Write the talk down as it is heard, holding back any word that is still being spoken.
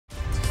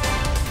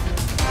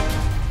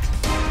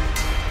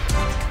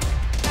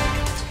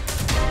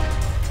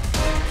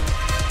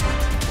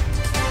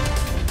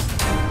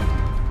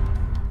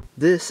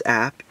This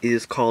app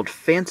is called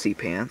Fancy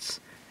Pants,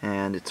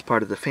 and it's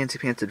part of the Fancy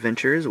Pants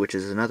Adventures, which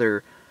is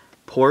another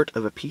port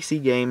of a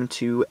PC game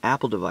to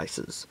Apple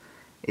devices.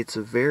 It's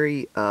a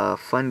very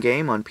fun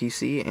game on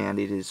PC, and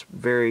it is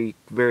very,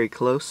 very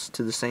close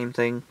to the same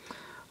thing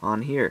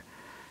on here.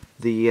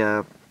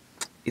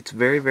 It's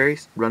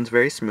runs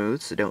very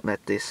smooth, so don't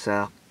let this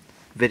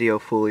video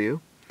fool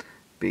you,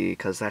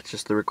 because that's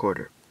just the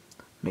recorder,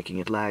 making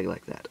it lag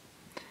like that.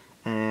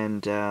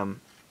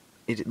 And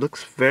it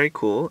looks very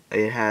cool.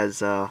 It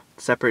has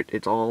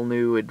it's all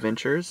new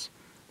adventures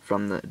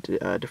from the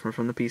different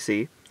from the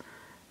PC.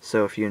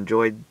 So if you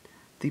enjoyed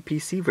the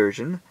PC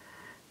version,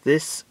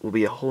 this will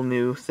be a whole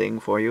new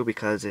thing for you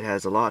because it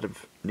has a lot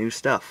of new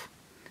stuff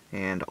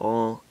and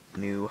all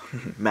new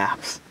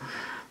maps.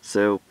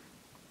 So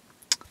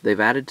they've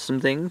added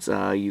some things.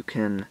 You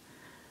can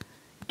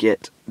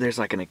there's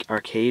like an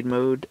arcade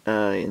mode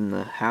in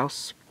the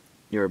house,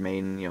 your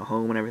main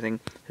home and everything.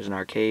 There's an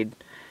arcade,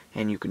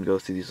 and you can go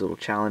through these little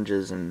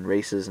challenges and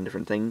races and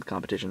different things,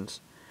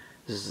 competitions.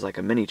 This is like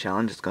a mini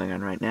challenge that's going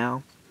on right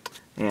now.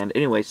 And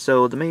anyway,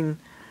 so the main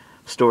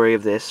story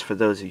of this, for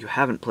those of you who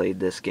haven't played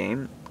this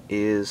game,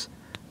 is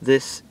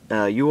this: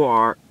 you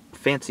are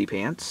Fancy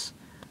Pants,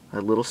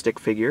 a little stick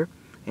figure,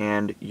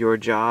 and your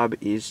job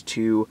is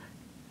to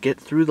get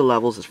through the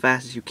levels as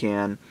fast as you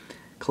can,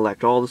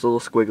 collect all those little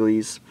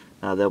squigglies.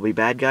 There'll be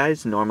bad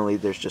guys. Normally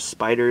there's just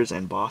spiders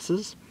and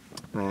bosses,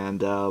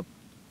 and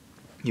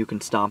you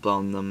can stomp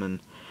on them and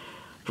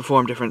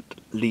perform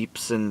different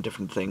leaps and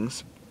different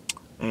things.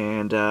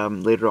 And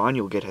later on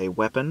you'll get a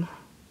weapon,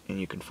 and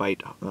you can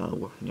fight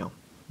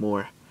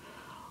more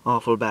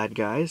awful bad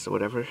guys or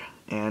whatever.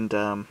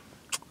 And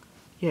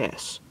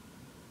yes,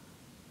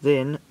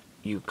 then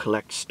you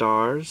collect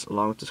stars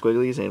along with the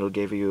squigglies, and it'll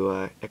give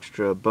you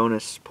extra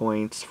bonus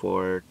points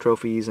for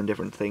trophies and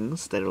different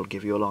things that it'll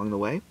give you along the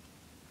way.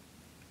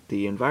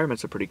 The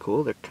environments are pretty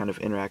cool. They're kind of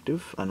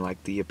interactive,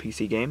 unlike the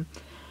PC game.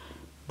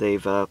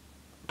 They've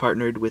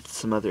partnered with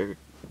some other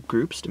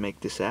groups to make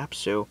this app,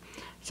 so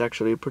it's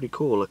actually pretty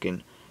cool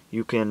looking.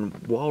 You can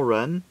wall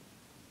run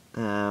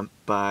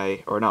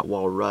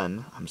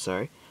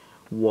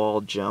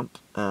wall jump,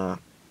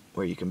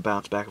 where you can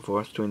bounce back and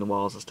forth between the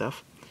walls and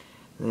stuff,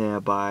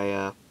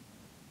 by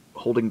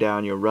holding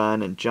down your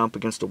run and jump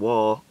against a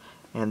wall,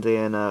 and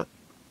then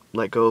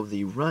let go of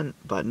the run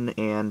button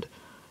and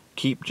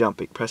keep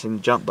jumping, pressing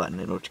the jump button.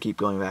 It'll keep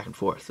going back and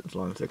forth as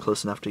long as they're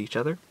close enough to each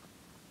other.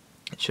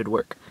 It should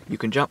work. You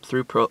can jump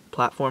through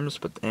platforms,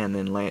 and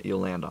then you'll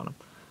land on them.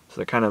 So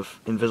they're kind of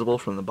invisible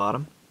from the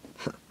bottom.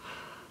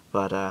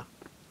 But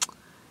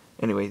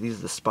anyway, these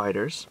are the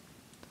spiders.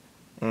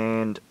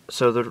 And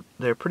so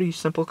they're pretty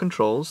simple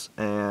controls.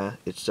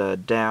 It's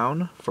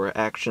down for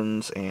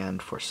actions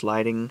and for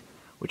sliding,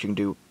 which you can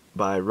do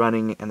by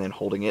running and then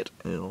holding it,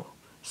 and it'll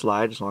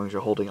slide as long as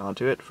you're holding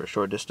onto it for a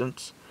short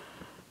distance,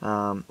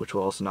 which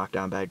will also knock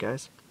down bad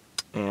guys.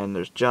 And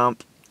there's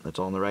jump. That's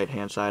all on the right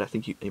hand side. I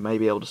think you might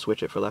be able to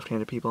switch it for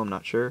left-handed people, I'm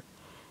not sure.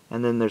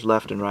 And then there's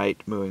left and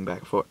right, moving back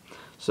and forth.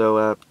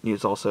 So you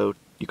can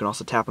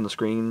also tap on the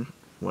screen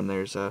when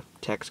there's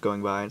text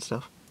going by and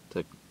stuff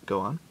to go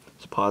on.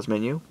 It's a pause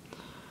menu,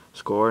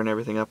 score and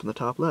everything up in the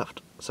top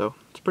left. So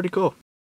it's pretty cool.